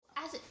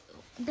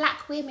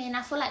black women,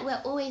 I feel like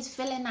we're always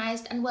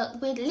villainized, and we're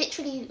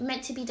literally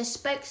meant to be the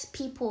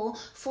spokespeople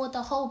for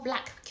the whole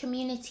black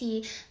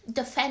community,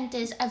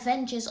 defenders,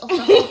 avengers of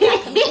the whole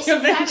black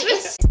community.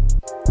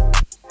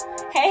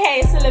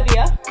 Hey, it's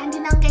Olivia. And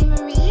Inange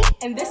Marie.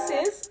 And this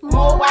is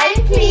More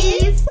Wine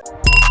Please.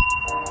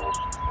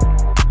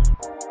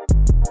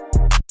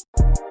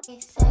 Okay,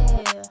 so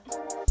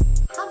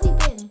how have you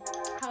been?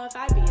 How have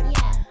I been?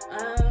 Yeah.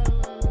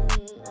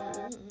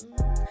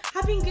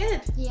 I've been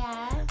good.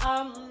 Yeah.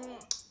 I've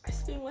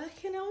been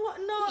working and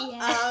whatnot.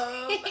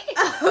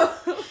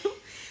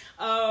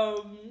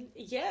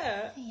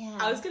 Yeah. Yeah.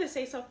 I was gonna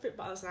say something,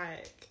 but I was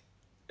like,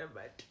 never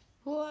mind.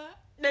 What?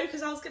 No,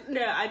 because I was gonna.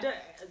 No, I don't.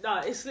 No,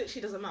 it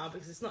literally doesn't matter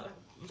because it's not.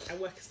 My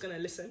work is gonna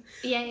listen.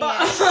 Yeah. But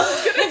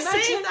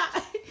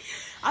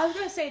I was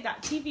gonna say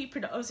that TV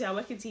production. Obviously, I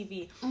work in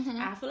TV,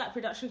 and I feel like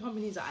production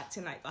companies are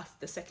acting like us.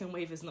 The second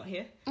wave is not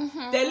here.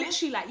 They're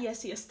literally like,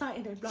 yes, you're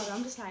starting and blah.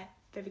 I'm just like,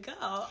 baby girl.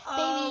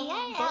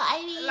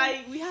 I mean,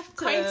 like we have to.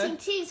 quarantine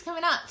 2 is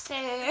coming up, so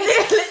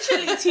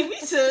literally 2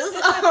 meters.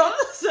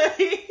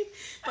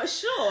 But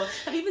sure.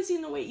 Have you even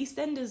seen the way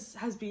EastEnders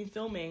has been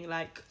filming?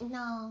 Like,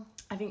 no.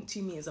 I think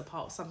 2 meters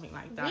apart, something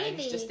like that. Really? And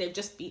it's just they've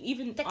just been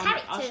even the on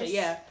characters. Usher,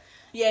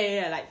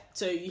 yeah. Like,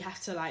 so you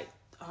have to like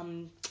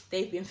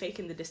they've been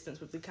faking the distance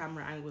with the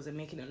camera angles and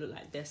making it look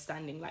like they're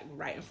standing like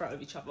right in front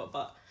of each other,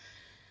 but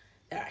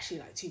they're actually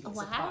like 2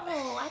 meters apart.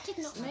 Wow, I did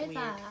not know weird.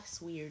 that.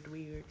 It's weird.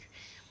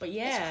 But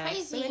yeah,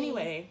 it's crazy. so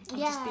anyway, I've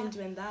just been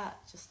doing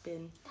that. Just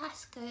been.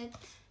 That's good.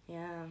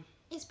 Yeah.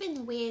 It's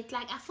been weird.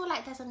 Like, I feel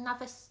like there's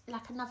another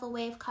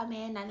wave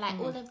coming, and like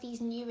all of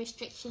these new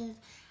restrictions,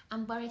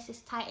 and Boris is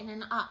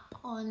tightening up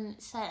on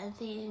certain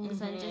things,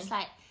 and just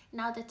like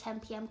now the 10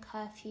 p.m.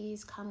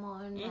 curfews come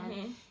on,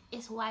 and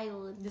it's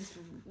wild. This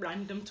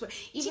random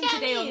even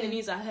today on the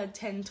news, I heard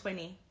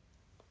 10:20.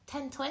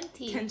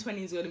 10:20.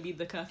 10:20 is going to be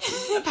the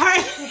curfew.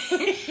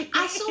 Apparently.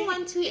 I saw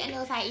one tweet and it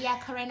was like, yeah,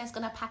 Corona's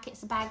going to pack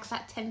its bags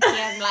at 10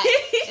 p.m. Like,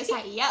 it's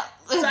like, yep.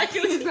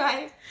 Exactly. It's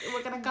like,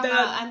 we're going to come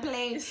out and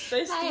play. It's so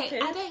like,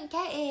 stupid. I don't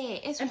get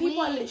it. It's and weird.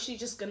 people are literally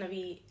just going to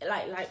be,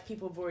 like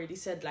people have already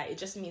said, like, it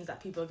just means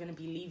that people are going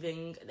to be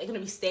leaving, they're going to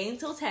be staying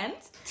till 10.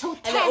 Till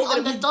 10 and they're all on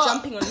going the to be dot.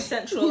 jumping on the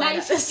central line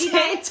at the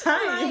same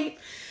time. Like,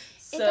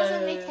 it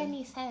doesn't make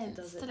any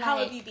sense. Like, how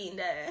have you been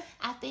there?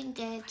 I've been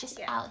good, just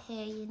out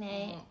here, you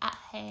know, at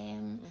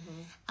home.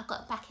 I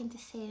got back into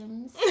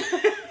Sims.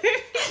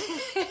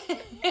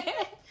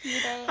 You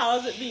know, How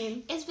has it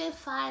been? it's been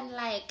fun.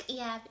 Like,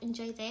 yeah, I've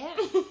enjoyed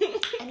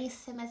it. Any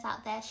Simmers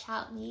out there,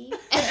 shout me.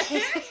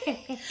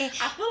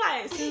 I feel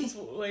like Sims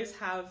will always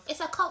have. It's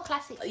a cult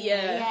classic.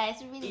 Yeah,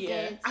 it's really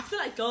good. I feel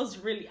like girls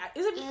really.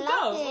 Is it for Love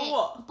girls it. or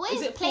what? Boys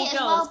is it play for it as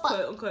girls, well, but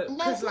quote unquote?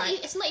 No,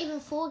 it's not even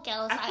for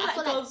girls. I feel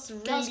like girls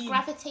really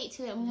gravitate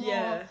to it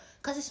more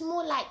because it's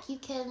more like you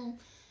can.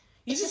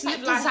 You It's just like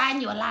live life. design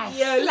your life.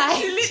 Yeah,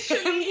 like,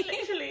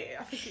 literally.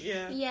 I think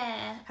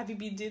yeah. Have you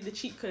been doing the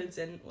cheat codes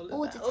and all of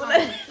All that? the time.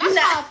 That's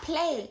how I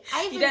play.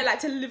 You don't like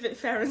to live it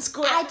fair and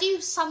square. I do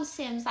some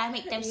Sims. I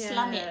make them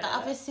slum it. The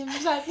other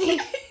Sims, I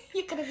think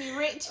you're gonna be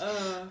rich.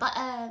 But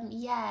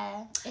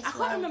yeah, it's I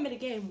can't remember the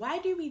game. Why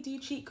do we do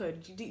cheat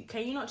code?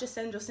 Can you not just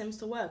send your Sims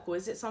to work, or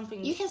is it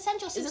something? You can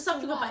send your Sims Is it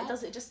something to work. about?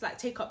 Does it just like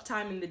take up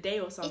time in the day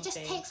or something? It just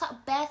takes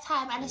up bare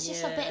time, and it's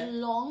just a bit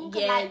long.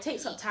 Yeah, like, it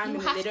takes up time,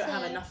 and they don't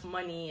have enough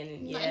money, and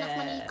not enough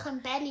money. You can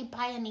barely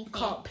buy anything.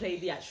 Can't play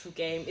the actual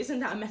game. Isn't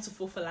that a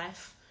metaphor for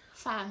life?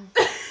 Fam.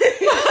 All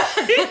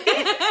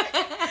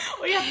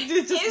you have to do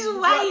is just It's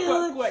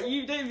wild. work.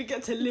 You don't even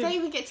get to live. Don't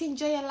even get to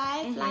enjoy your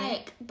life.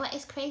 Like, but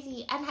it's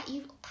crazy. And have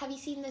you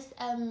seen this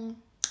 10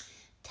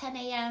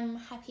 a.m.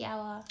 happy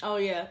hour? Oh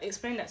yeah,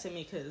 explain that to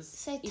me because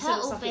So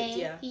Turtle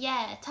Bay,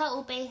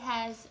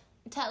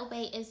 Turtle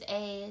Bay is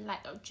a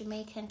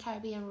Jamaican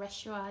Caribbean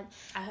restaurant,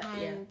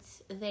 and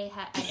they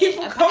have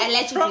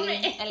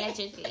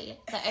allegedly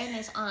the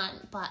owners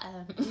aren't, but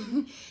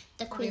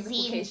the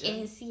cuisine is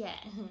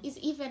is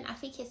even, I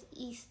think it's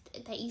East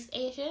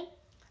Asian.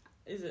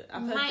 Is it?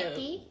 I've Might heard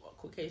be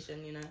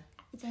Caucasian, you know.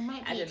 They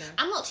might be. I don't know.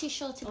 I'm not too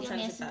sure to be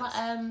honest, but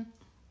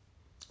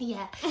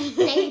yeah,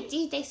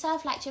 they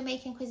serve like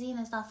Jamaican cuisine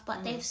and stuff,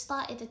 but they've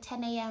started a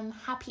 10 a.m.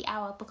 happy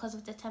hour because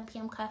of the 10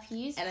 p.m.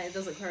 curfews. And it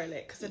doesn't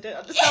correlate because I don't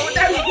understand what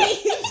that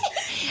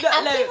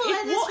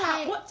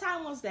means. What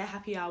time was their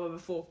happy hour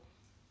before?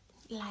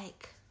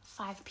 Like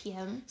 5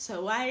 p.m.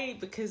 So why?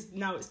 Because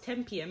now it's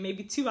 10 p.m.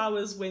 Maybe 2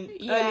 hours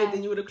earlier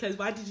than you would have closed.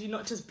 Why did you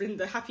not just bring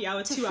the happy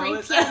hour to 2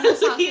 hours? 3 p.m. or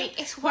something.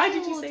 It's why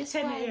wild, did you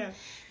say 10 a.m.?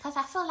 Because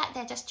I feel like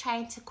they're just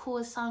trying to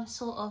cause some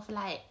sort of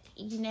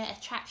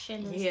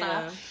attraction and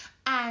stuff.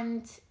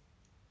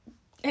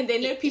 And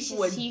they know people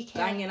were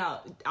banging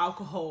out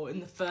alcohol in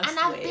the first And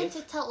I've wave. been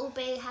to Turtle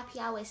Bay happy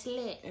hour. It's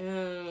lit.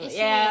 It's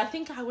lit. I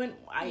think I went.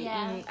 I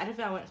don't think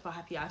I went for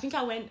happy hour. I think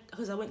I went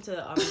because I went to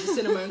the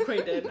cinema in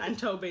Croydon, and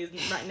Turtle Bay is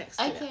right next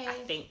to it. I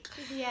think.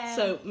 Yeah.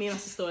 So me and my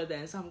sister were there,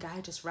 and some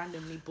guy just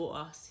randomly bought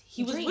us.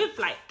 He was with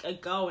like a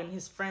girl and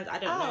his friends. I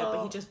don't know,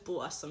 but he just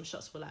bought us some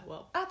shots. We're like,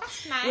 well, oh,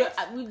 that's nice.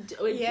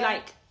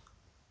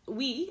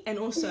 and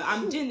also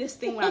I'm doing this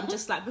thing where I'm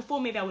just like, before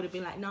maybe I would have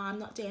been like, no, I'm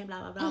not doing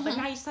blah blah blah, but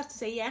now you just have to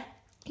say yeah.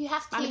 You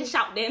have to. I'm gonna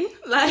shout then.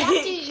 Like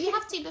you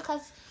have to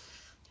because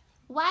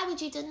why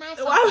would you deny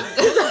something? Why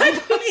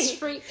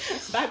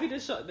would you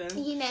shot then?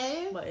 You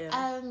know. But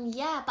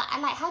yeah. But I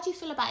like. How do you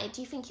feel about it?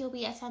 Do you think you'll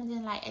be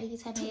attending like any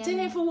 10 a.m.?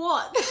 Dinner for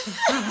what?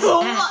 For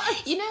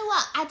what? You know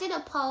what? I did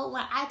a poll.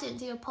 Well, I didn't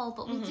do a poll,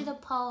 but we did a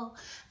poll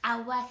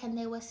at work, and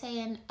they were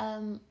saying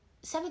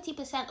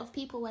 70% of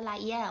people were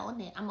like, yeah, on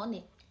it. I'm on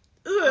it.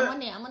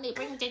 I'm on it.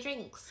 Bring the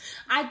drinks.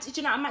 Do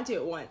you know? I might do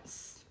it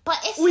once. But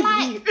it's with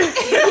like,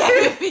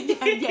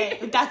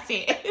 yeah, that's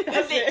it.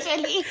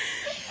 Literally.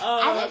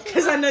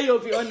 Because I know you'll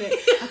be on it.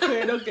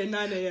 Okay, okay,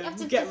 9 a.m.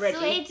 Get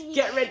ready.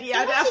 Get ready.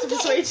 I don't have to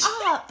persuade you.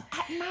 Up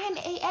at 9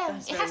 a.m.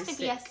 It has to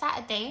be a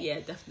Saturday. Yeah,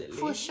 definitely.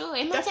 For sure.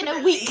 Imagine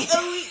a weekday.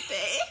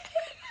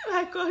 Oh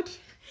my God.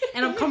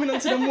 And I'm coming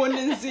onto the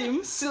morning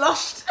Zoom,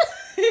 sloshed.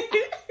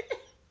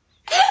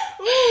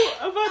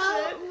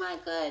 Oh my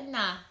God,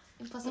 nah.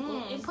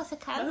 Impossible.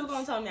 Impossible. But who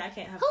gonna tell me I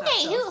can't have Who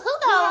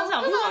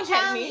gonna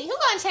check me? Who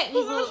gonna check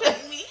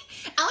me?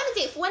 I want to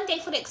do it for one day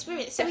for the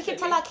experience, so we can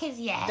tell our kids,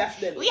 yeah,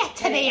 definitely. We have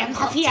 10 a.m.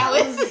 happy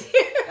hours.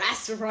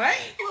 That's right.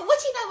 What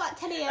do you know about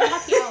 10 a.m.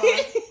 happy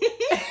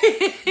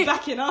hours?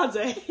 Back in our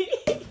day.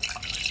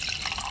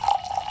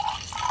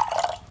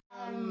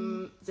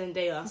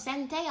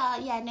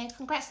 Zendaya, yeah, no,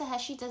 congrats to her.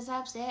 She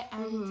deserves it,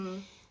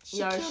 and she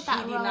Yara killed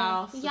that Shahidi role.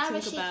 now for Yara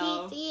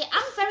Tinkerbell. Shahidi.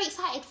 I'm very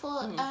excited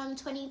for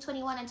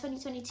 2021 and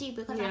 2022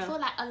 because I feel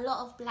like a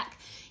lot of black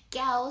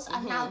girls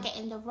are now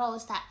getting the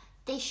roles that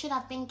they should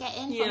have been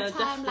getting from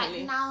time. Definitely.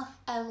 Like now,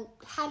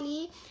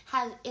 Halle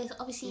is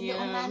obviously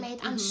Little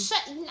Mermaid. I don't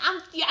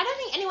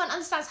think anyone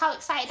understands how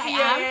excited I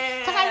am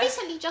because I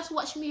recently just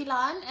watched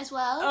Mulan as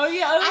well.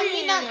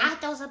 Mulan,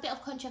 there was a bit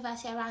of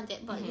controversy around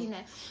it, but you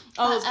know.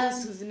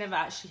 Because it never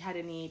actually had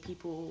any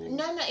people.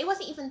 No, it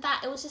wasn't even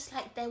that. It was just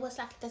like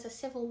there's a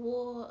civil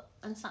war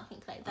and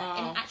something like that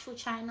in actual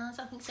China or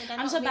something. So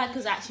I'm so bad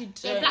because I actually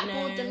they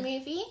blackballed the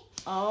movie.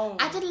 Oh.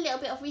 I did a little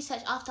bit of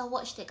research after I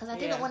watched it because I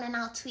didn't want to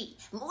now tweet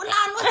Mulan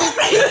was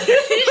the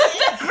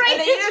great. And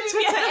then you know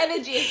Twitter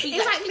energy.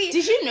 Exactly.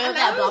 Did you know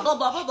that? Blah blah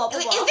blah blah blah blah.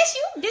 Is this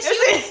you? This you?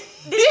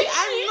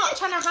 I'm not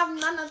trying to have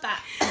none of that.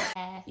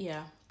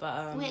 Yeah,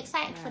 but we're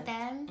excited for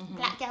them.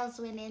 Black girls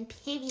winning.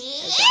 Period.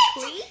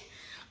 Exactly.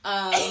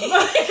 I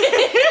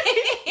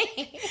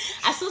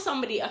saw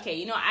somebody. Okay,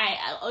 you know, I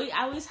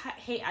always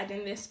hate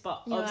adding this,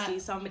 but obviously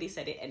somebody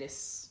said it, and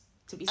it's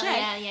to be said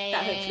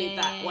that hopefully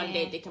that one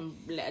day they can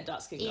let a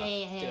dark skin girl do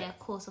it. Of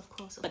course.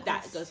 But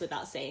that goes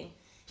without saying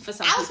for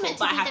some people.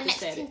 But I have to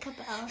say it.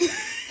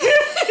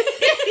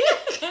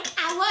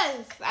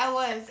 I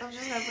was.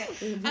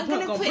 I'm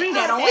gonna bring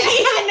that on. I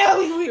know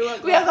we are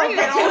gonna bring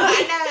that on. I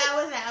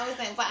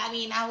wasn't. But I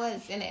mean, I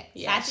was in it.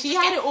 Yeah, so she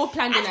had it all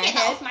planned in her head.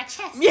 That off my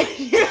chest. Yeah,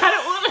 you had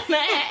it all in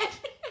her head.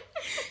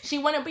 But you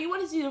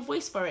want to do the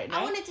voice for it, no?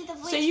 I want to do the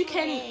voice. So you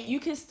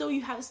can still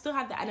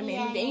have the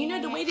animated movie, and you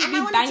know the way they be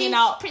banging banging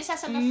out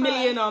Princess of the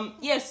million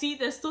see,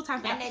 there's still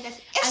time for that.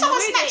 If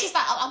someone snatches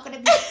that up, I'm not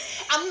gonna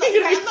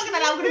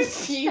lie, I'm gonna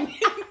fume.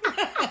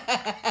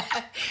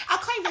 I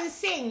can't even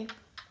sing.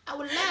 I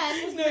will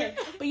learn. No,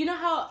 but you know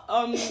how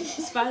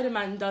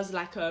Spider-Man does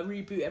like a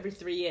reboot every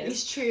 3 years.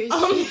 It's true.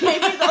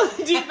 Maybe they'll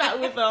do that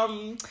with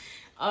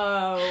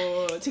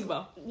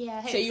Tinkerbell.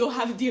 Yeah. So you'll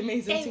have the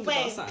amazing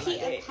Tinkerbell.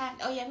 Peter Pan.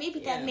 Oh yeah, maybe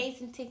the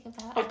amazing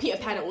Tinkerbell. Or Peter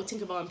Pan, or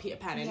Tinkerbell and Peter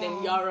Pan, and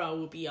then Yara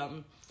will be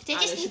They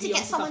just need to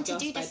get someone to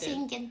do the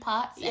singing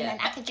parts, and then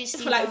I could just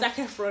do like Zac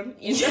Efron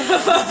in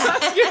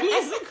the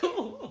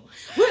musical.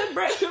 We're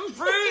breaking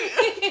free.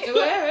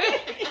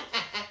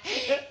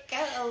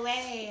 Go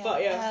away.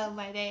 But yeah. Oh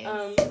my days.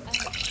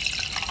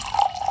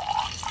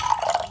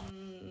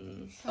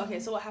 Okay,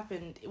 so what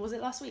happened? Was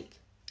it last week?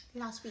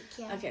 Last week,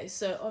 yeah. Okay,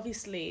 so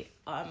obviously,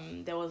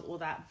 there was all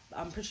that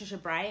Patricia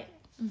Bright,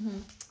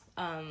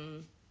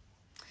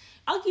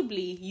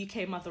 arguably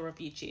UK mother of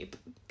YouTube.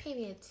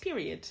 Period.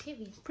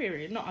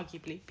 Not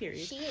arguably.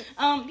 Period. She is.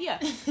 Yeah.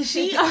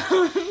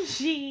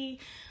 She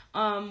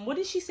what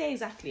did she say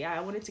exactly?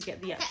 I wanted to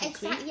get the actual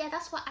tweet. Yeah,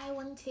 that's what I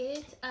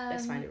wanted.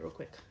 Let's find it real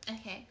quick.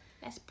 Okay,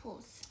 let's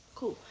pause.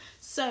 Cool.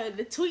 So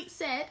the tweet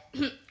said,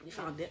 we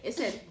found it. It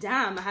said,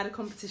 "Damn, I had a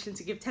competition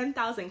to give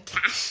 10,000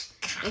 cash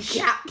and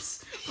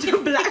caps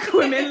to black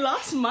women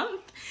last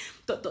month. ...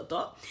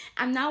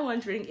 I'm now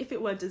wondering if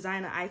it were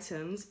designer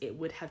items, it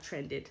would have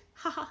trended.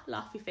 Haha,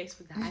 laughy face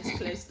with the eyes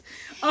closed."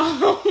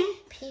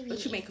 Period.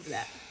 What you make of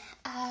that?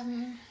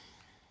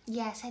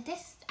 Yeah. So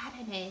this, I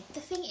don't know.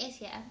 The thing is,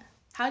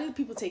 how did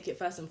people take it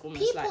first and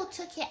foremost? People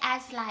took it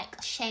as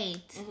like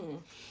shade.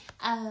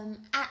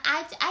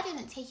 I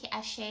didn't take it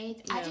as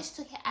shade. I just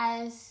took it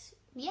as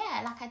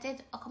like I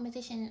did a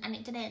competition and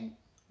it didn't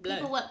blow.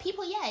 It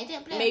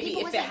didn't blow. Maybe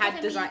if it had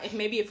design, if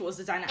it was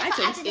designer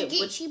items, it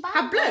would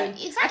have blown.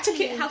 Exactly. I took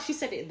it how she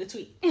said it in the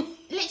tweet.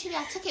 Literally,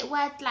 I took it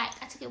word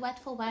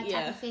for word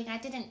type of thing. I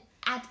didn't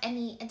add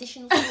any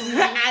additional things.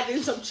 Add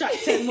and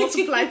subtract and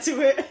multiply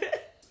to it.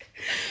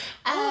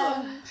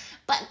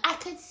 But I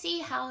could see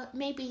how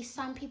maybe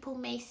some people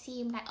may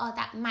seem like, oh,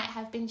 that might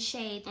have been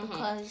shade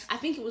because... I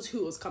think it was who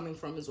it was coming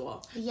from as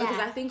well. Yeah. Because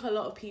I think a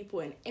lot of people,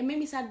 and it made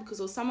me sad because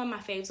it was some of my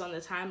faves on the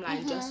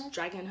timeline just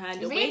dragging her.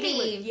 And the way they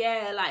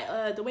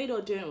were, the way they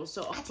were doing it was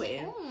so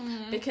off-putting.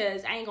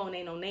 Because I ain't gonna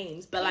name no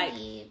names, but like,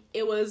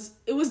 it was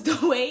the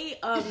way,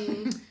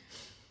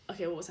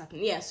 okay, what was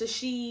happening? Yeah, so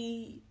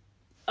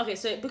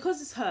so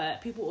because it's her,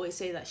 people always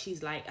say that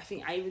she's like, I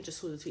think I even just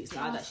saw the tweets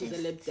now that she's a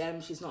Lib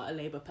Dem, she's not a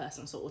Labour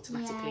person, so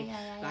automatically,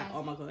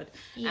 oh my god.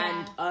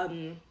 Yeah.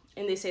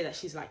 And they say that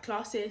she's like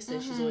classist,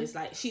 and she's always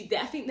like,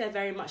 I think they're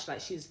very much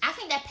like she's... I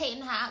think they're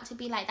painting her out to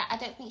be like that. I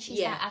don't think she's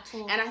that at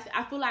all. And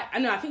I feel like,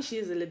 I think she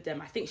is a Lib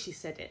Dem. I think she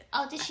said it.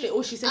 Oh, did she?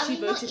 Or she said she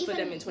voted for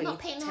them in 2010. Not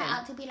painting her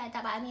out to be like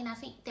that, but I mean, I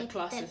think they're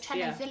trying to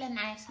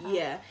villainize her.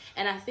 Yeah,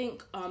 and I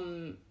think,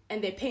 and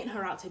they paint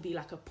her out to be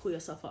like a pull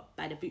yourself up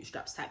by the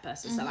bootstraps type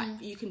person. So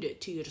like, you can do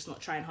it too, you're just not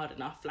trying hard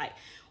enough. Like,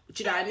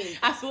 do you know what I mean?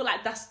 I feel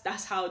like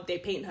that's how they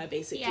paint her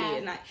basically.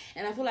 Yeah.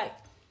 And I feel like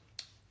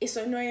it's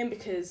annoying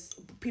because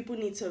people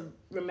need to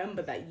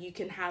remember that you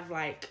can have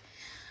like,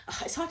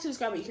 it's hard to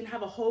describe it. You can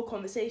have a whole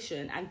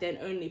conversation and then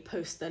only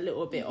post a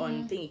little bit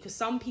on thingy, because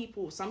some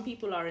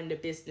people are in the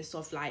business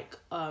of like,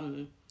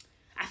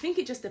 I think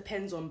it just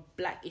depends on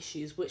black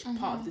issues, which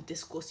part of the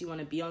discourse you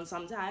want to be on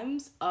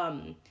sometimes.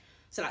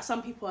 So like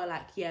some people are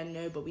like, yeah,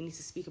 no, but we need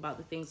to speak about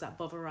the things that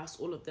bother us,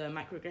 all of the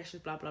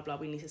microaggressions, blah, blah, blah,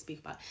 we need to speak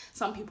about.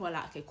 Some people are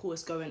like, okay, cool,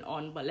 it's going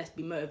on, but let's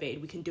be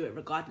motivated, we can do it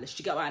regardless.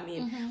 Do you get what I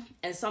mean?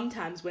 And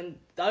sometimes when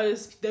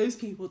those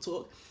people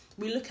talk,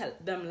 we look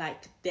at them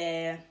like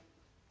they're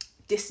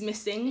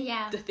dismissing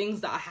the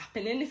things that are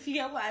happening, if you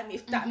get what I mean,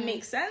 if that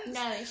makes sense.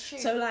 No, it's true.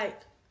 So like,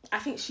 I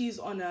think she's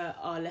on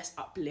a let's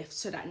uplift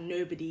so that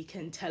nobody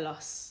can tell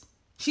us.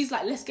 She's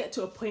like, let's get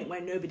to a point where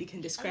nobody can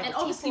discredit. And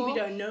obviously we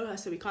don't know her,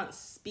 so we can't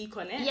speak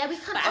on it. Yeah, we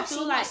can't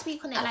obviously not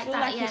speak on it like that.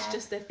 I feel like it's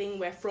just a thing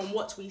where from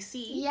what we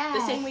see,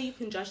 the same way you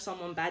can judge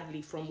someone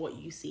badly from what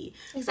you see.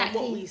 Exactly.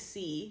 From what we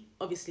see,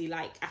 obviously,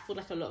 like, I feel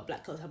like a lot of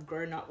black girls have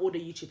grown up, all the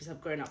YouTubers have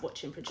grown up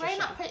watching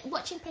Patricia.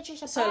 Watching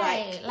Patricia. So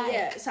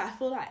like, so I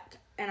feel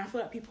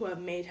like people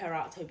have made her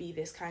out to be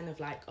this kind of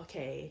like,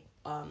 okay,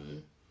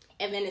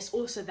 and then it's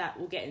also that,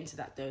 we'll get into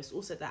that though, it's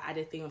also that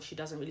added thing of she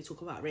doesn't really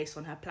talk about race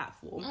on her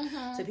platform.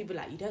 So people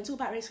are like, you don't talk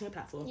about race on your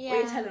platform. What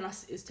you're telling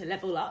us is to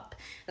level up.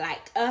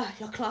 Like,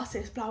 you're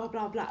classist, blah, blah,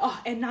 blah, blah. Oh,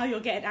 and now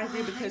you're getting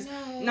angry because...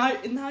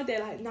 Now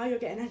they're like, now you're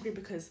getting angry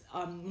because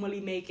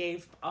Molly May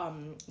gave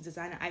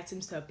designer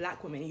items to a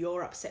black woman.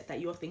 You're upset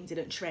that your thing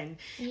didn't trend.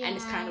 Yeah. And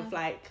it's kind of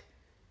like...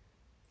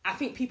 I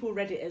think people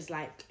read it as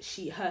like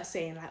her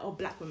saying like, oh,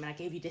 black woman, I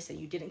gave you this and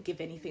you didn't give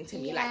anything to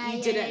me. Like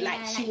you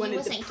didn't she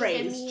wanted the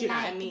praise. Do you know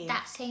what I mean?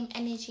 That same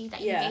energy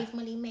that you gave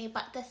Molly May.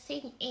 But the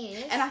thing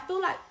is, and I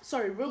feel like,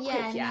 sorry, real quick,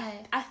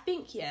 I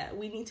think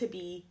we need to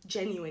be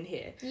genuine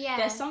here. Yeah,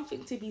 there's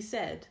something to be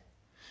said.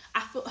 I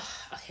feel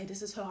okay.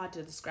 This is so hard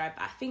to describe.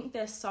 But I think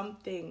there's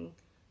something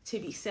to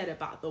be said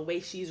about the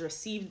way she's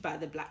received by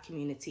the black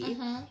community.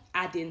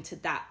 Adding to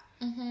that,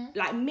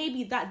 like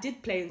maybe that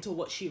did play into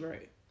what she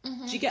wrote.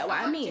 Do you get what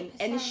 100%. I mean?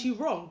 And is she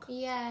wrong?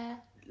 Yeah.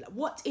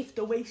 What if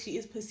the way she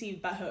is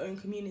perceived by her own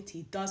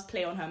community does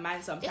play on her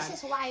mind sometimes?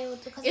 This is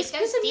wild because it's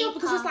pissing me off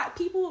because it's like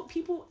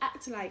people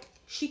act like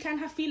she can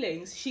have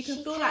feelings. She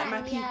can feel like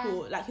my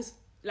people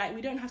like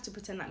we don't have to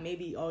pretend like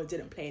maybe it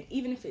didn't play.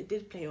 Even if it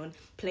did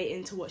play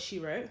into what she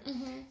wrote.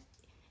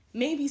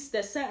 Maybe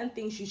there's certain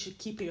things you should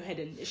keep in your head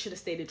and it should have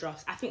stayed in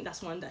drafts. I think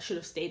that's one that should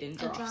have stayed in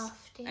drafts.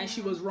 And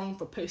she was wrong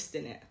for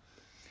posting it.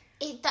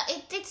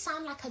 It did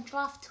sound like a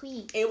draft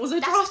tweet. It was a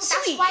draft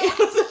tweet.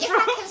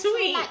 That's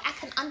why I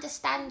can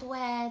understand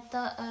where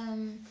the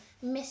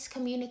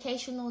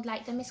miscommunication or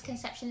like the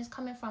misconception is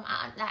coming from.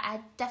 I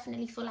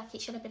definitely feel like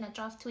it should have been a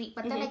draft tweet.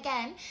 But then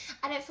again,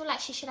 I don't feel like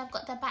she should have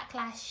got the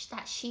backlash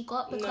that she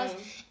got because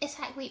it's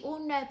like we all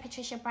know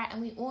Patricia Bright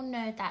and we all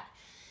know that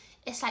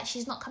it's like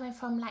she's not coming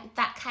from like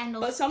that kind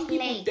of But some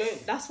place. people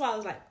don't. That's why I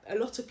was like, a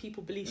lot of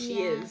people believe she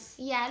is.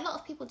 Yeah, a lot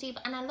of people do.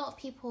 And a lot of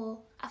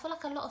people, I feel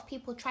like a lot of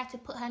people try to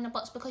put her in a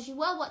box because you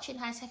were watching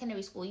her in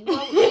secondary school. You know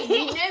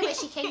where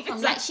she came from.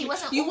 Exactly. Like she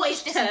wasn't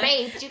always this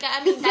babe. Do you get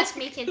what I mean? That's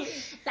making,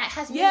 like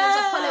has millions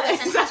of followers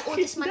and has all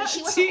this money.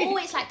 She wasn't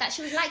always like that.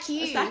 She was like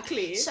you.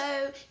 Exactly.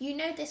 So you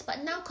know this,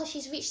 but now because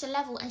she's reached a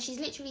level and she's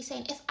literally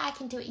saying, if I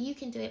can do it, you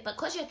can do it. But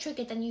because you're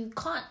triggered and you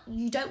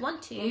don't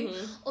want to,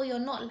 or you're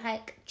not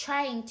like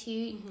trying to,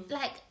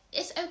 like,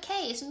 it's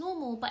okay, it's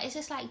normal, but it's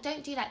just like,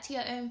 don't do that to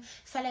your own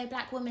fellow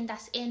black woman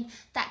that's in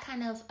that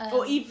kind of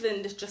or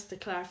even just to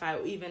clarify,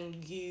 or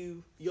even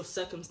your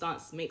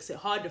circumstance makes it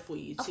harder for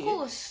you to. Of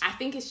course. I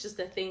think it's just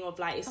a thing of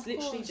like, it's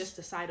literally just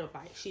a side of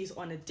like, she's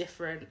on a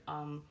different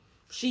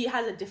she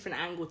has a different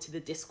angle to the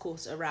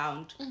discourse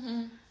around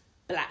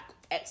black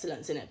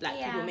excellence in it, black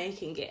people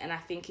making it, and I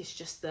think it's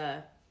just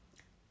but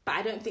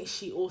I don't think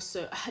she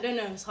also, I don't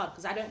know, it's hard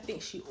because I don't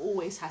think she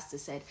always has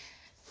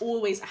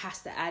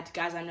to add,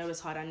 guys, I know it's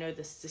hard, I know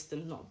the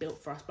system's not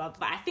built for us, blah,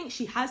 blah, but I think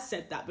she has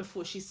said that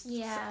before. She's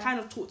kind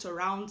of talked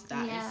around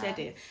that and said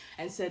it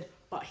and said,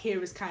 but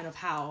here is kind of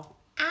how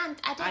And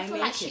I don't feel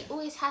like she it.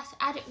 always has.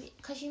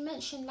 Because you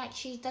mentioned like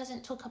she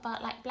doesn't talk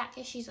about like black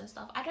issues and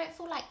stuff. I don't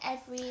feel like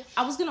every.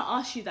 I was gonna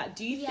ask you that.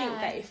 Do you think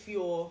that if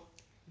you're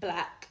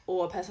black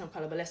or a person of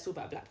color, but let's talk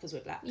about black because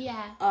we're black.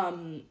 Yeah.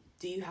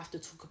 Do you have to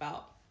talk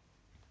about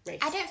race?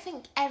 I don't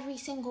think every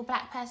single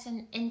black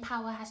person in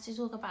power has to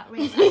talk about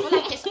race.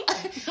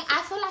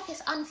 I feel like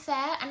it's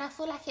unfair, and I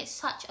feel like it's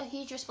such a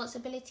huge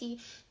responsibility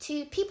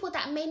to people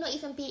that may not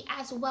even be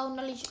as well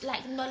knowledge.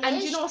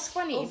 And you know what's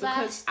funny?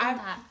 Because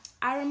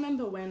I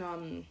remember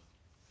when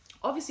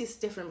obviously it's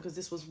different because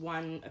this was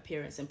one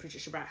appearance and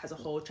Patricia Bright has a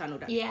whole channel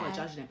that people are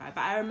judging it by.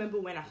 But I remember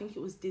when I think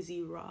it was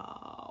Dizzy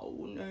Rao,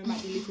 no, it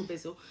might be Lethal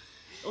Bizzle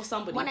or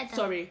somebody. One of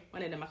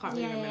them. I can't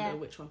really remember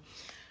which one.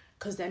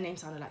 Because their name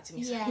sounded like to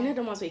me. So, you know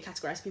the ones where you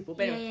categorize people.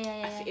 But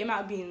anyway, it might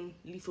have been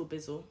Lethal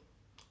Bizzle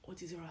or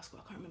Dizzy Rascal,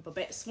 I can't remember.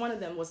 But one of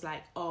them was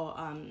like,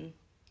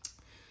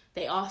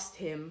 they asked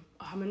him,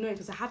 I'm annoyed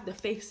because I have the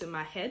face in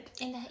my head.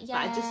 But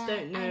I just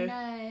don't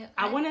know.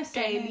 I want to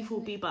say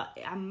Lethal B, but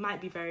I might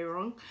be very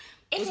wrong.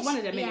 It was one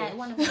of them anyway.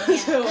 One of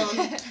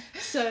them,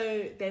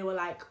 so they were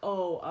like,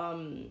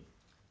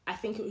 I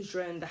think it was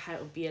during the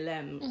height of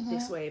BLM,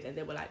 this wave, and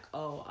they were like,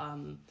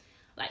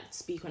 like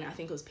speak on it. I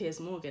think it was Piers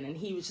Morgan, and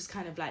he was just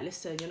kind of like,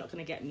 listen, you're not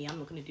going to get me, I'm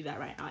not going to do that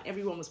right now. And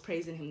everyone was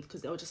praising him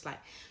because they were just like,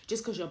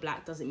 just because you're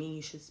black doesn't mean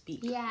you should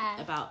speak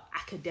about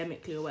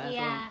academically or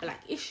whatever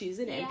black issues,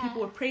 innit? And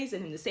people were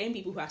praising him, the same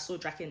people who I saw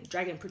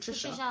dragging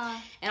Patricia.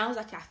 And I was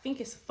like, I think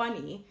it's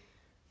funny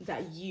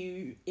that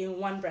you, in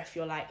one breath,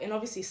 you're like, and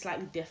obviously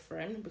slightly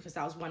different because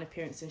that was one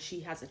appearance and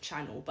she has a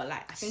channel, but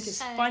like I think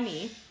it's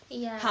funny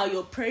how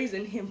you're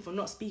praising him for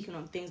not speaking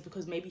on things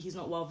because maybe he's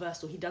not well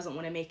versed or he doesn't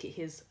want to make it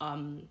his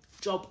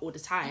job all the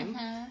time.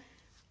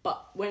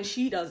 But when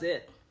she does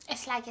it,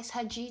 it's like it's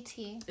her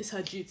duty.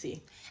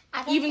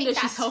 Even though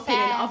she's helping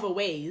in other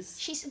ways.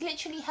 She's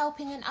literally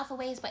helping in other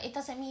ways, but it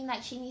doesn't mean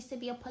like she needs to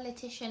be a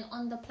politician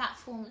on the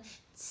platform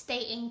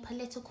stating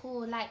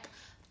political like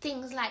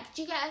things. Like,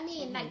 do you get what I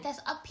mean? Like, there's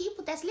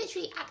people, there's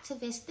literally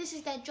activists, this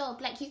is their job.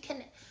 Like, you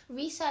can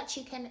research,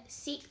 you can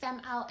seek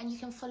them out, and you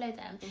can follow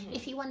them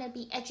if you want to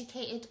be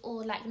educated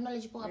or like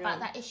knowledgeable about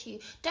that issue.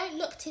 Don't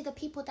look to the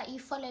people that you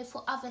follow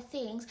for other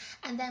things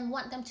and then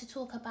want them to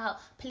talk about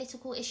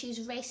political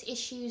issues, race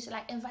issues,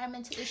 like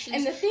environmental issues.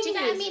 And the thing do you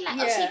get what I mean? Like,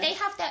 obviously they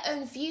have their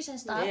own views and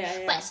stuff,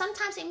 but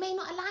sometimes it may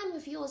not align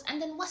with yours,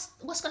 and then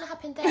what's going to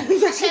happen then?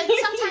 So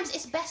sometimes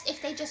it's best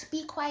if they just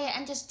be quiet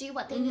and just do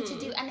what they need to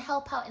do and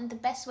help out in the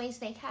best ways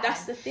they can.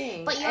 That's the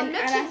thing. But you're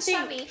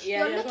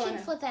looking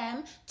for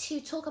them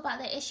to talk about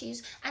their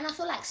issues, and I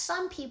feel like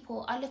some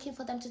people are looking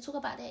for them to talk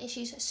about their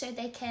issues so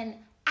they can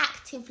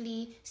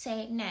actively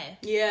say no.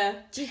 Yeah.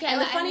 Do you get and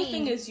what the funny I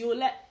mean? thing is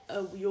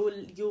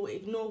you'll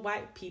ignore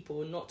white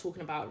people not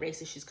talking about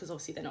race issues because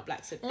obviously they're not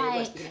black, so they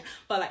won't speak it.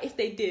 But like if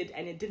they did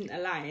and it didn't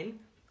align,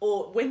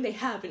 or when they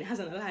have and it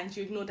hasn't aligned,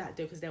 you ignore that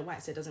though because they're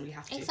white, so it doesn't really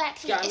have to.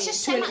 Exactly. You know It's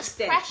just so much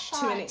pressure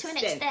to an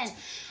extent.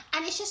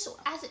 And it's just,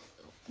 as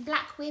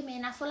black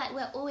women, I feel like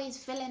we're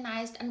always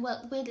villainized, and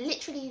we're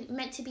literally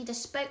meant to be the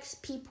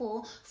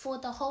spokespeople for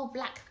the whole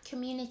black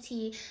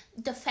community,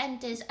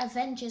 defenders,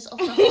 avengers of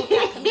the whole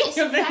black community.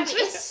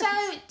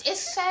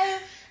 It's so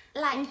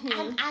like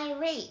I'm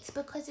irate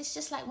because it's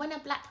just like when a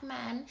black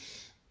man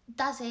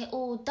does it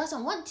or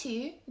doesn't want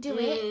to do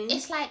it,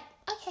 it's like,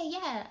 okay,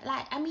 yeah,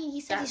 like I mean,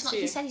 he said he's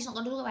not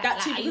going to do it.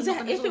 That too, because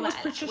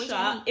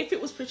if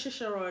it was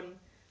Patricia on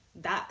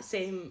that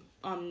same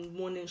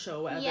morning show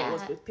or whatever it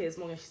was with Piers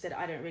Morgan, she said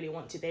I don't really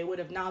want to, they would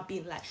have now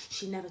been like,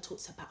 she never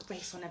talks about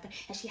race or never,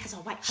 and she has a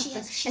white husband,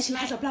 and she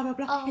has a blah blah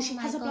blah, and she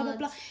has a blah blah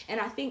blah. And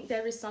I think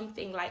there is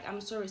something like, I'm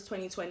sorry, it's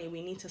 2020,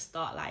 we need to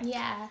start like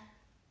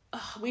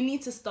we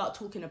need to start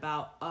talking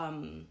about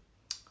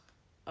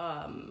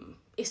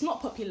it's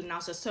not popular now,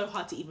 so it's so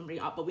hard to even bring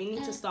it up, but we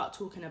need to start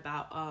talking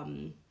about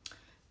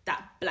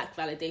that black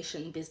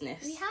validation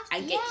business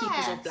and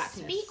gatekeepers of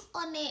blackness. Speak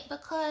on it,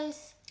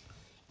 because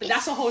but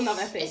that's a whole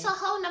nother thing. It's a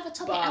whole nother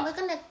topic, and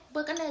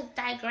we're gonna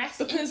digress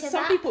because into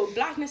some that. people,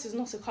 blackness is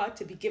not a card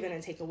to be given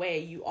and take away.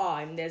 You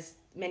are, and there's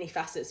many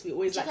facets. We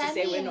always like to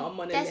say we're not a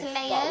monolith,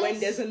 but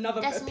when there's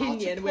another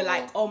opinion, we're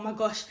like, oh my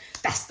gosh,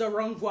 that's the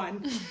wrong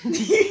one.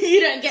 You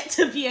don't get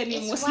to be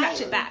anymore.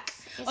 Snatch it back.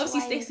 Obviously,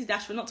 Stacey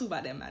Dash, we're not talking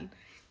about them, man.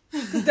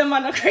 Because them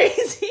man are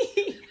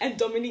crazy. And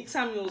Dominique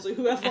Samuels or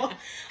whoever. Like,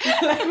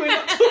 we're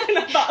not talking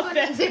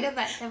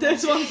about them.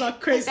 Those ones are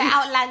crazy. They're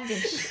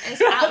outlandish. It's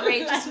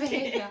outrageous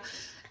behaviour.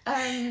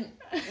 No,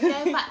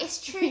 but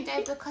it's true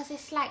though, because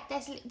it's like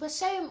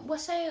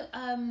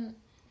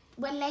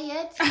we're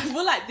layered. I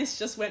feel like this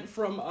just went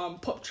from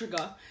Pop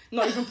Trigger,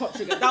 not even Pop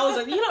Trigger. That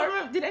was you don't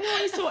remember? Did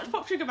anyone used to watch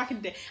Pop Trigger back in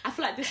the day? I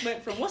feel like this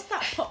went from, what's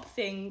that pop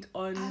thing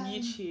on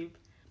YouTube?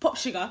 Pop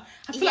Sugar.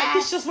 I feel like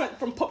this just went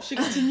from Pop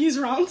Sugar to News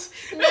Rounds.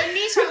 No,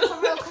 News Rounds for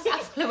real, because I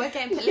feel like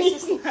we're getting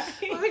political.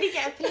 We're really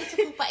getting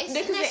political, but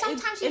it's,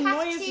 sometimes you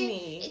have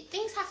to.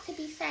 Things have to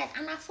be said,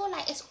 and I feel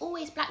like it's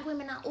always black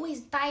women are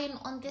always dying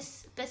on this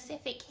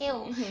specific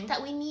hill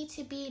that we need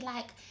to be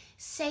like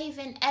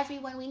saving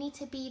everyone, we need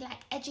to be like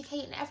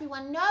educating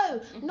everyone.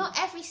 No, not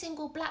every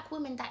single black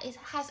woman that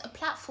has a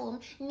platform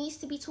needs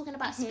to be talking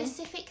about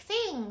specific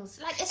things.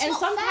 Like, it's and not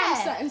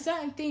sometimes fair.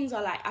 certain things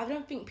are like, I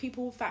don't think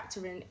people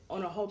factor in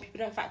on a whole. People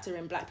don't factor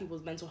in black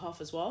people's mental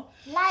health as well.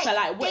 Like, so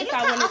like, what they if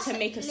look I at wanted us to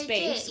make a legit,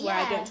 space where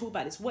I yeah. don't talk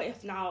about this? What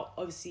if now,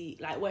 obviously,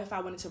 like, what if I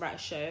wanted to write a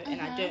show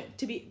and I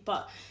don't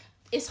but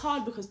it's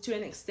hard because to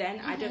an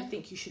extent I don't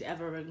think you should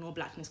ever ignore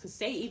blackness, because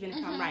say even if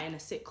I'm writing a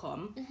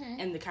sitcom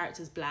and the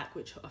character's black,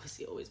 which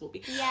obviously always will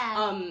be,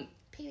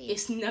 Period.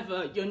 it's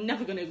never, you're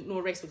never going to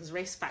ignore race, because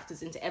race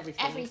factors into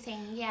everything.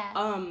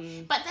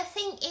 But the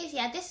thing is,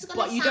 this is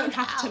going to you sound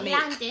don't have to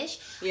outlandish,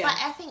 Yeah. but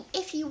I think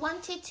if you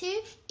wanted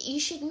to, you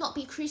should not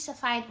be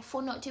crucified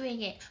for not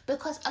doing it,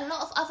 because a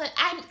lot of other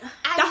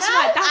That's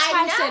why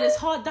I said it's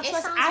hard. That's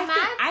why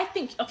I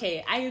think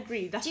okay, I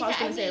agree. That's what I was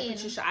going to say,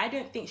 Patricia. I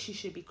don't think she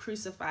should be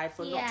crucified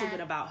for not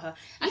talking about her.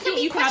 I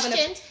think you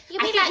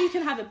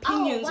can have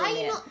opinions on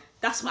it.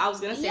 That's what I was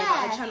going to say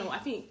about her channel. I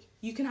think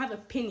you can have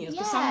opinions,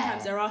 but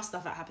sometimes there are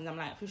stuff that happens. I'm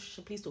like,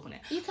 please talk on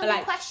it. You can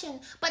be questioned,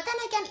 but then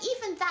again,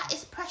 even that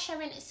is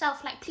pressure in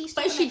itself. Like, please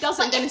talk on it. But if she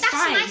doesn't, then it's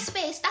fine. That's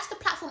my space. That's the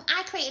platform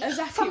I created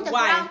from the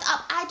ground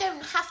up. I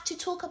don't have to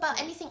talk about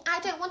anything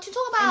I don't want to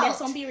talk about. And that's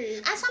on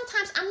period. And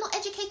sometimes I'm not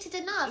educated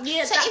enough.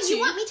 Yeah, so if you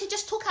want me to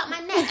just talk out my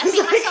neck and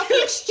make myself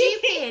look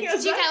stupid, do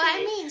you get what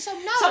I mean? So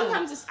no.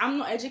 Sometimes I'm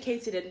not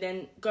educated, and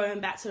then going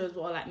back to as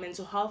well, like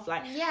mental health.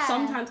 Like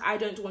sometimes I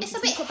don't want to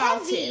talk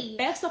about it.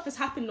 Bare stuff has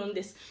happened on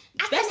this.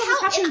 Bare stuff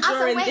has happened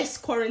during this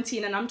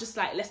quarantine, and I'm just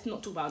like, let's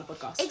not talk about it on the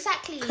podcast.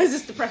 Exactly. Because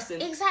it's depressing.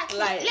 Exactly.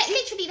 Like,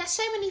 literally, there's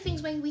so many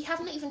things where we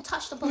haven't even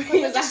touched upon.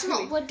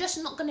 Exactly. We're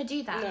just not going to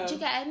do that. No. Do you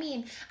get what I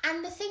mean?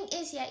 And the thing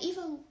is,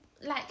 even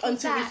like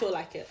until we feel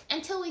like it.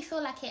 Until we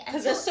feel like it.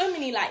 Because there's so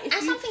many like.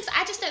 Some things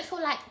I just don't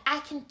feel like I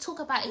can talk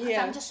about it because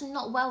I'm just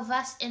not well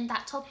versed in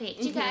that topic.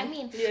 Do you get what I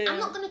mean? Yeah. I'm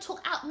not going to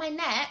talk out my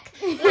neck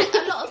like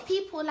a lot of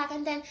people. Like,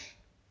 and then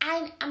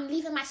I'm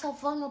leaving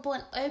myself vulnerable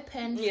and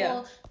open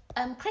for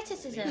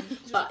criticism.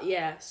 But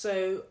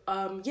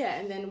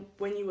and then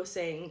when you were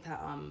saying that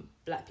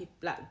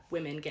black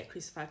women get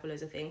crucified for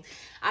loads of things,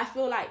 I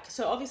feel like,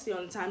 so obviously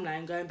on the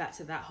timeline, going back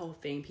to that whole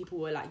thing, people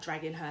were like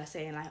dragging her,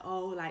 saying like,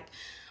 oh, like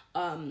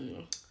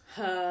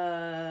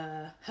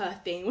her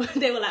thing,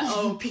 they were like,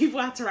 oh, people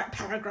had to write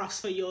paragraphs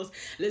for yours,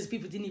 loads of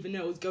people didn't even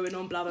know what was going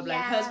on, blah blah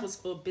blah. Hers was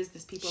for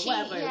business people,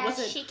 whatever. It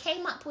wasn't. She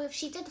came up with,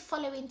 she did the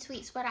following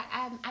tweets where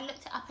I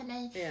looked it up, and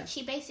then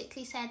she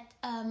basically said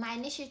my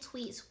initial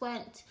tweets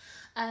weren't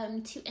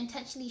to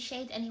intentionally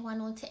shade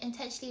anyone or to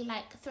intentionally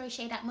like throw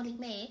shade at Molly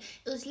May.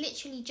 It was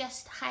literally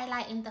just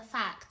highlighting the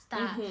fact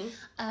that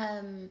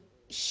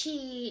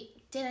she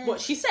didn't.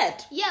 What she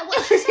said? Yeah,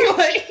 what she said.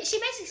 she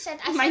basically said,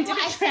 I said what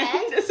I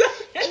said.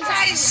 Exactly.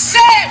 I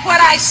said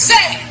what I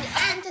said.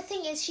 And the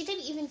thing is, she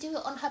didn't even do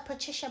it on her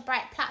Patricia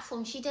Bright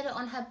platform. She did it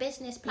on her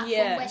business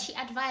platform where she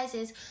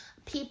advises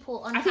people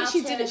on I think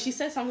she did it. She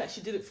said something like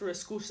she did it through a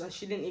school, so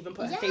she didn't even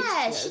put her face to it.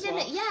 Yeah, she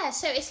didn't. Yeah,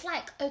 so it's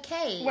like,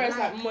 okay. Whereas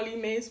like Molly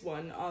May's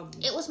one,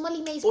 it was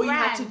Molly May's all brand.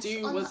 you had to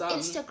do on was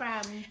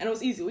Instagram, and it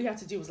was easy. All you had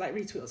to do was like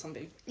retweet or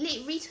something.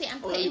 Retweet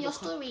and put it in your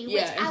story.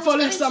 Yeah, which and I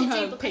follow was some going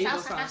to her do page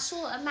because or I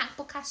saw a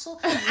MacBook. I saw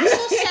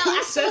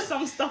said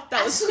some stuff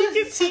that was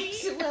speaking to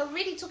you. Well,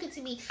 really talking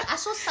to me. I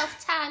saw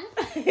self tan.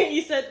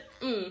 You said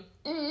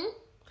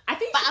I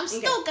think, but I'm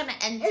still gonna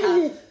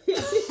enter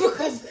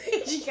because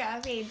you get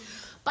what I mean.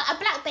 But a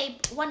black babe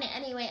won it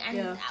anyway, and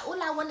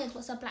all I wanted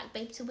was a black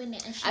babe to win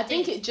it, and I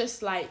think it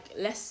just like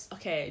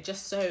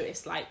just so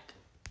it's like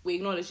we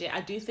acknowledge it.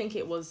 I do think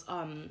it was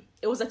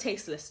a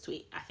tasteless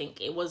tweet. I think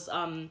it was to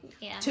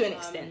an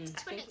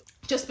extent.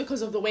 Just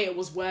because of the way it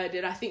was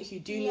worded, I think you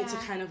do need to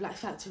kind of like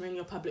factor in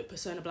your public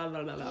persona, blah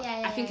blah blah blah.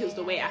 I think it was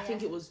the way. I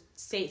think it was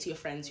say it to your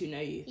friends who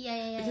know you.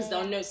 Because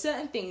they'll know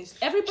certain things.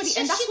 Everybody,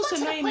 and that's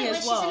what's annoying me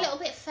as well. She's a little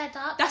bit fed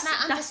up. That's and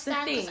I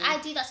understand the thing. Because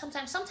I do that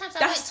sometimes. Sometimes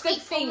I won't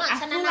tweet for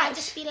months, and then I'll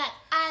just be like,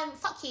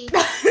 fuck you.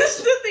 That's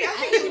the thing.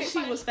 I think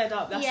she was fed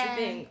up. That's the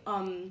thing.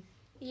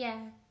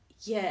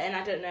 Yeah, and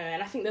I don't know,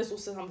 and I think there's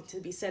also something to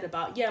be said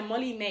about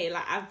Molly May.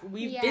 Like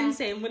we've been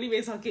saying, Molly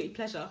May's our guilty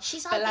pleasure.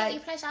 She's our guilty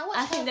pleasure.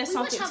 I think there's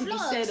something to be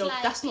said of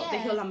that's not the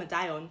hill I'ma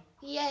die on.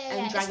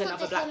 And drag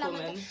another black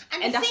woman,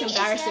 and that's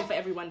embarrassing for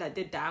everyone that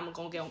did that. I'm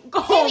gonna go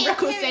on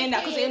record saying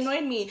that because it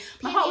annoyed me.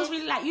 My heart was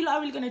really like, you lot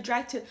are really gonna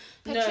drag to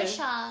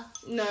Patricia.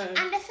 No.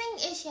 And the thing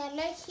is,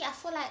 low key, I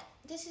feel like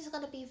this is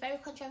gonna be very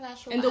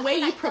controversial. And the way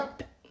you I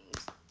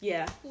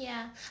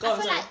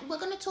feel like we're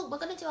gonna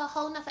do a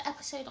whole nother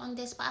episode on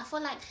this, but I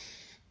feel like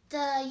the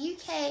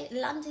UK,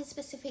 London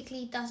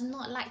specifically, does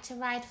not like to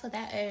ride for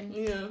their own.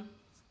 Yeah.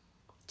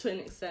 To an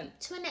extent.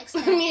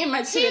 Me and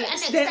my to an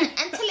extent.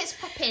 Until it's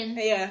popping.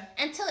 Yeah.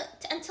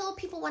 Until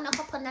people want to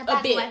hop on their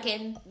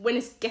bandwagon. When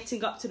it's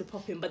getting up to the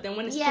popping, but then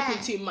when it's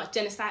popping too much,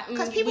 then it's like, we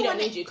don't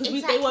need you.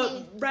 Because they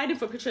were riding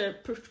for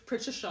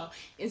Patricia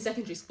in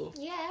secondary school.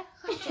 Yeah,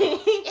 100.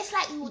 It's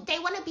like they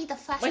want to be the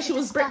first first when to she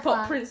was discover.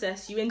 Britpop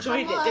princess, you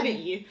enjoyed Come it, on.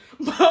 didn't you?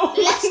 But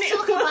Let's when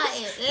talk about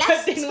it. But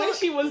Let's then when talk-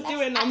 she was let's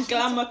doing actually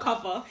glamour talk.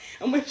 cover,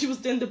 and when she was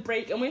doing the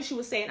break, and when she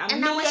was saying, I'm a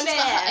And now when she's got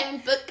her millionaire. own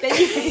book, Then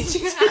you she's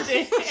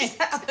she's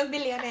like, I'm a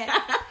millionaire.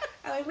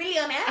 I'm a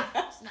millionaire.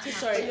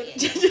 Sorry,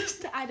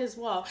 just to add as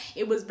well,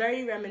 it was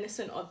very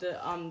reminiscent of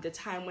the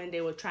time when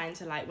they were trying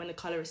to, like, when the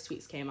Colorist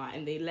tweets came out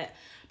and they let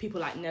people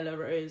like Nella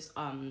Rose,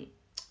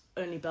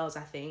 Only Bells,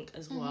 I think,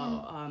 as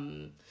well.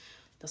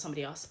 There's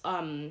somebody else.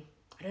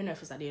 I don't know if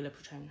it was Adela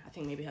Patron, I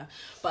think maybe her.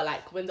 But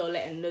like when they were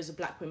letting loads of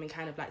black women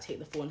kind of like take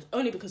the phone,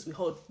 only because we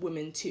hold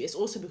women to, it's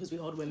also because we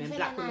hold women,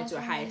 black women to a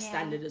higher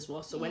standard as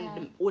well. So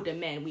when all the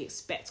men, we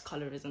expect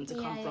colorism to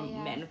come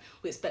from men.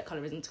 We expect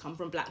colorism to come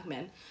from black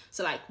men.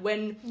 So like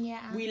when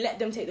we let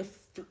them take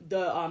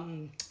the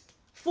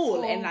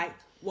fall and like,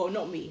 well,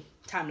 not me,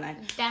 timeline.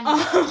 Damn.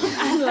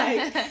 And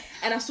like,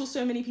 and I saw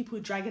so many people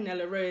dragging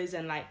Nella Rose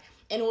and like,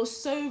 and it was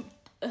so,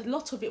 a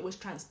lot of it was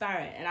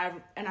transparent,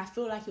 and I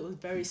feel like it was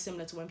very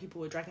similar to when people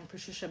were dragging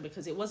Patricia,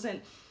 because it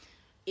wasn't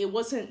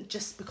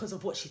just because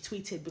of what she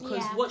tweeted,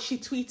 because what she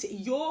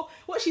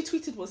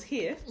tweeted was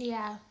here,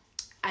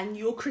 and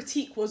your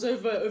critique was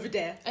over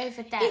there.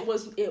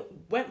 It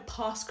went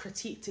past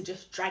critique to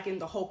just dragging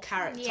the whole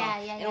character,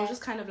 and it was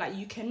just kind of like,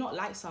 you cannot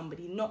like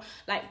somebody, not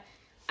like,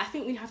 I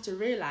think we have to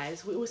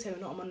realize, we always say we're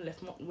not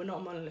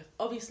a monolith.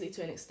 Obviously,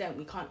 to an extent,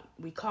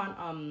 we can't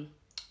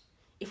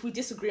if we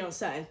disagree on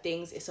certain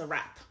things, it's a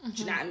wrap. Do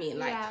you know what I mean?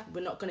 Like,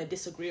 we're not going to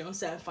disagree on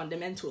certain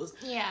fundamentals.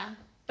 Yeah.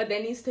 But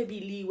there needs to be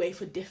leeway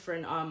for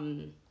different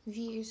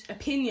views,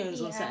 opinions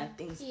on certain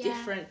things,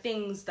 different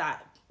things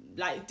that,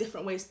 like,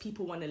 different ways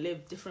people want to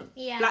live,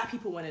 black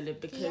people want to live,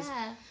 because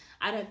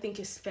I don't think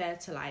it's fair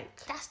to,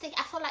 like...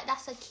 I feel like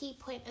that's a key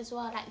point as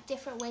well, like,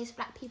 different ways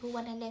black people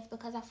want to live,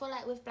 because I feel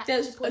like with black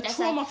there's people... There's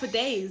trauma for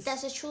days.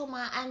 There's a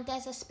trauma, and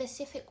there's a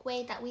specific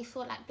way that we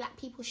feel like black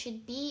people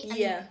should be,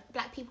 and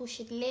black people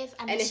should live,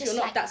 and it's if just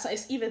you're not like, that,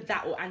 it's either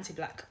that or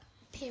anti-black.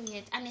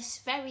 Period. And it's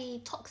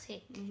very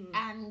toxic,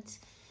 and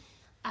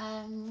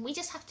we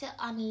just have to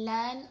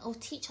unlearn or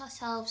teach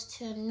ourselves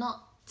to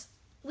not...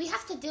 We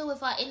have to deal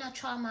with our inner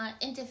trauma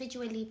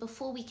individually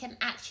before we can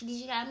actually...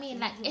 You know what I mean?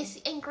 Like, it's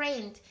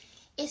ingrained...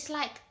 It's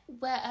like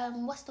we're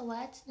what's the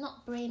word?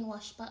 Not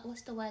brainwashed, but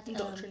what's the word?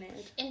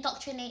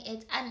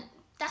 Indoctrinated, and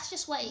that's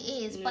just what it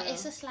is. But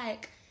it's just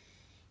like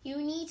you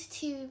need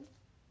to.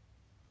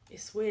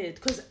 It's weird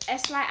because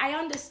it's like I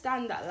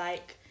understand that,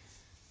 like,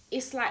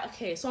 it's like,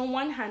 okay, so on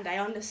one hand I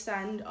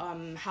understand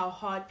how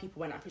hard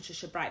people went at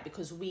Patricia Bright,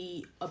 because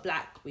we are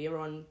black, we are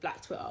on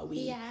Black Twitter,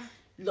 we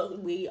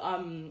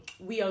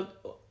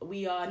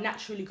are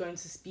naturally going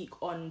to speak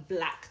on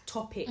black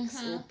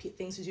topics or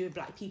things to do with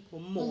black people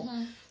more.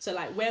 So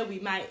like where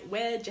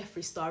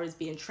Jeffree Star is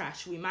being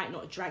trashed, we might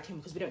not drag him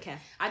because we don't care.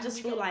 I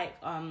just feel like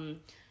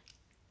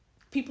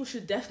people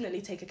should definitely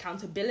take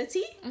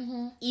accountability.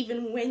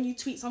 Even when you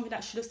tweet something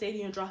that should have stayed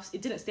in your drafts,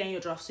 it didn't stay in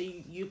your draft, so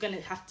you're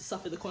gonna have to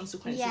suffer the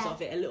consequences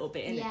of it a little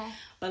bit, innit?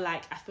 But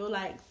like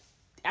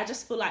I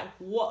just feel like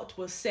what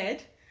was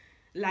said,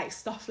 like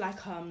stuff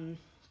like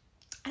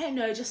I don't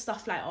know, just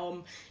stuff like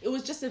it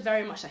was just a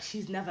very much like,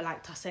 she's never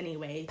liked us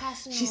anyway.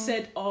 Personal. She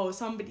said,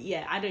 somebody,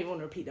 I don't even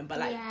want to repeat them, but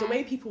like the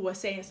way people were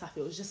saying stuff,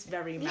 it was just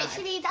very mad.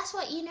 Literally, that's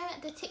what, you know,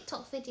 the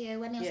TikTok video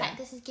when it was like,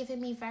 this is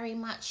giving me very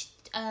much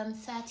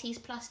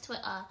 30s plus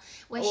Twitter,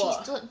 where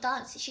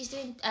she's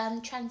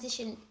doing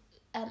transition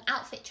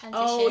outfit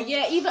transition.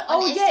 Even that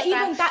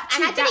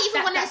too. And I didn't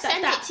even want to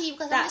send it to you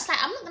because I'm just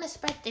like, I'm not going to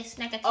spread this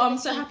negativity. I'm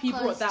so happy you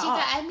brought that up. Do you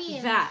get what I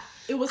mean? That.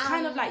 It was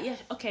kind of like,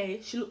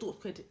 she looked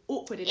awkward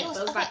in it. It was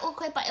but it was like,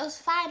 awkward, but it was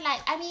fine. Like,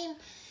 I mean,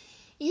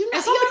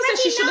 and somebody said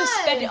she should have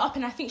sped it up,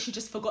 and I think she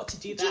just forgot to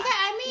do that. Do you get what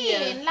I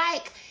mean? Yeah.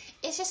 Like,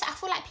 it's just, I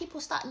feel like people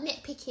start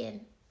nitpicking.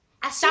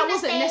 That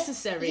wasn't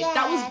necessary.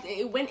 Yeah.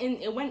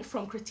 It went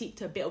from critique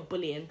to a bit of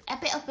bullying. And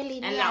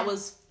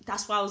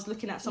that's why I was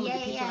looking at some of the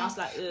people and I was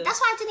like, ugh. That's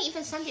why I didn't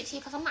even send it to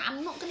you, because I'm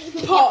not going to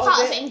even be a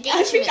part of engagement.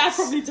 I think I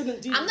probably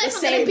didn't do I'm the not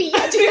same. even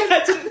going to be...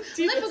 I didn't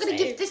do I'm not even going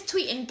to give this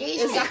tweet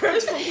engagement. It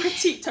goes from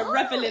critique to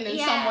reveling in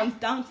someone's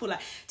downfall.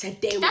 Like,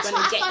 today we're going to get That's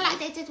what I felt like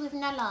they did with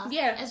Nella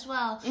as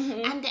well.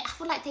 And I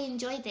feel like they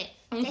enjoyed it.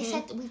 They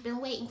said, we've been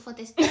waiting for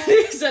this day.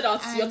 They said,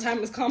 your time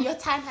has come. Your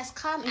time has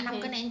come, and I'm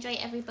going to enjoy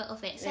every bit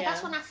of it. So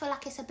that's when I feel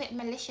like it's a bit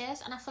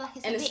malicious, and I feel like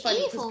it's a bit evil. And it's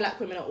funny because black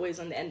women are always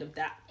on the end of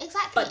that.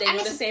 Exactly. But they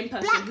were the same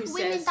person who says...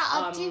 black women that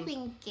are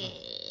doing it.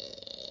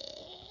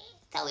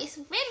 So it's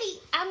really...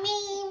 I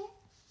mean...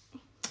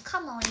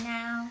 Come on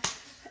now.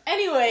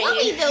 Anyway... What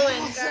are we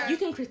doing, girl? You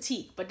can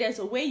critique, but there's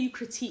a way you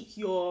critique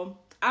your...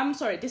 I'm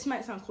sorry, this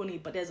might sound corny,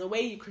 but there's a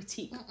way you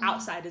critique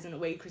outsiders and a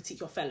way you critique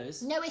your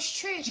fellows. No, it's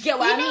true. Do you get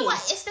what I mean? You know what?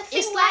 It's the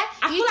thing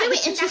where you do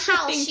it in the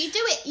house. You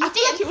do it in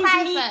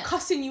private. It was me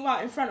cussing you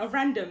out in front of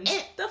randoms.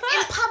 In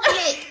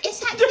public.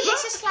 Exactly.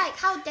 It's just like,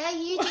 how dare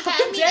you? Do you get what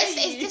I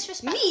mean? It's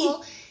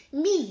disrespectful.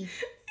 Me.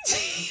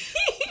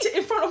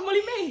 In front of Molly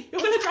May.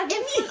 You're going to drag me.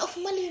 In front of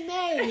Molly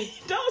May.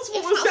 That was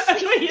what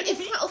was annoying me. In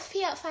front of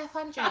Fiat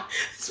 500.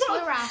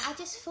 Swear, I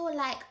just feel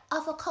like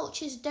other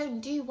cultures don't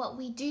do what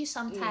we do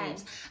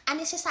sometimes. And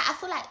it's just like, I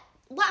feel like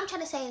what I'm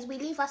trying to say is we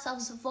leave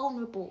ourselves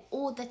vulnerable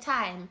all the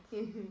time,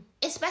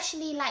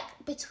 especially like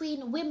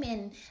between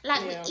women.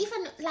 Like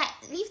even like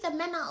leave the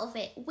men out of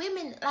it.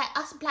 Women, like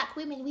us black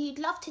women, we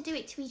love to do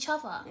it to each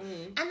other,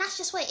 and that's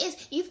just what it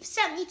is. You've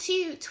sent me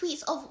 2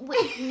 tweets of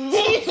Olivia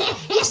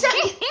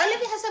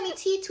has sent me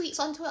 2 tweets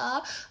on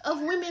Twitter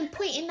of women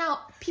pointing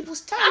out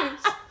people's toes.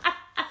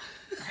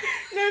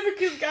 No,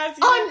 because guys,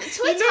 on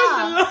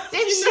Twitter,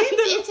 they've zoomed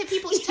into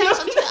people's toes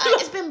on Twitter.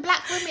 It's been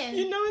black women.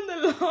 You know, in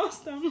the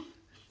last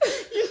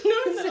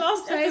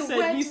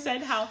episode, you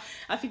said how,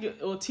 I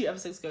think or 2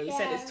 episodes ago, you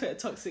said it's Twitter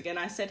toxic, and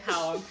I said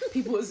how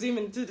people were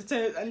zooming into the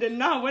toes, and then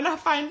now when I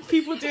find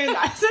people doing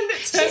that, I send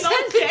it to her. She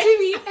sends it to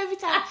me every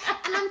time,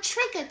 and I'm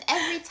triggered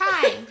every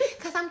time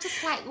because I'm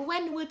just like,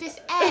 when will this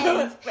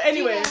end? But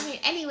anyway, you know what I mean?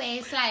 Anyway,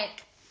 it's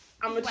like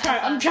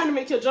I'm trying to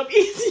make your job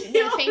easy.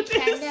 No, thank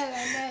you. I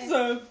know.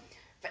 So,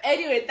 but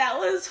anyway, that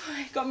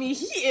got me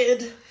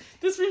heated.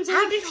 This room's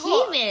already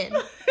hot.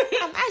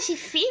 I'm actually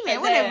fuming. I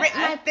want to rip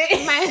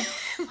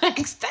my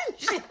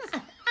extensions.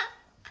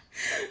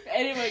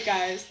 Anyway,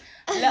 guys,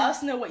 let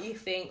us know what you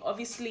think.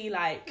 Obviously,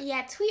 like...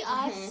 Yeah, tweet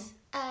us.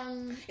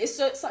 It's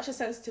such a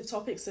sensitive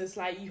topic, so it's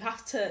like you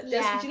have to... Do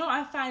you know what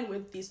I find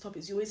with these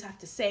topics? You always have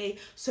to say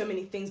so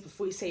many things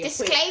before you say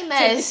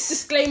disclaimers.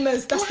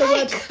 Disclaimers. That's the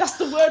word. That's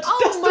the word.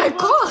 Oh my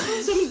god!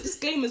 So many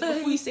disclaimers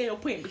before you say your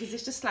point, because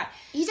it's just like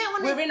you don't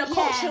want. We're in a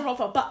culture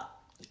of a but.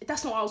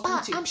 That's not what I was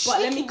going to. But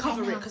let me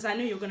cover it because I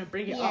know you're going to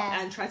bring it up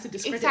and try to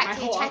discredit my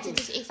whole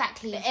argument.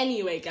 Exactly. But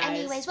anyway, guys.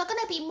 Anyways, we're going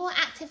to be more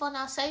active on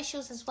our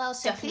socials as well.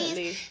 So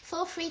please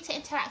feel free to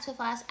interact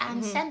with us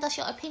and send us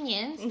your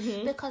opinions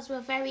because we're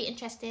very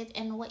interested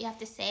in what you have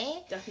to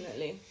say.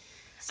 Definitely.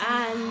 So,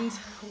 and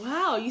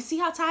wow, you see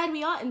how tired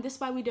we are, and this is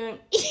why we don't.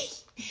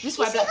 This is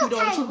why black people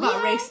don't talk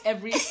about race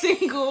every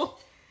single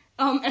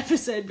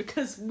episode,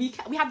 because we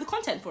have the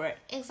content for it.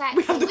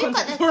 Exactly. We've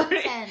got the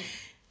content.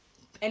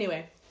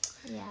 Anyway.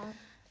 Yeah.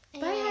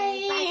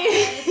 Bye.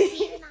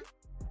 Bye.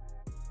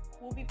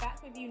 We'll be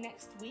back with you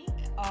next week.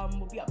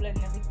 We'll be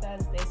uploading every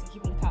Thursday, so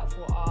keep a lookout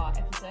for our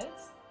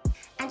episodes.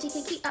 And you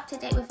can keep up to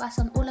date with us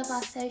on all of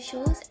our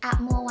socials at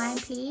More Wine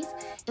Please.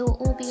 It will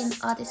all be in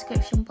our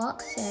description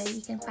box, so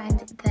you can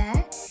find it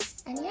there.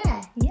 And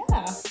yeah.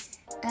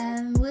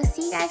 We'll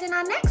see you guys in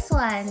our next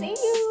one. See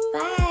you.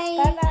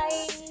 Bye. Bye.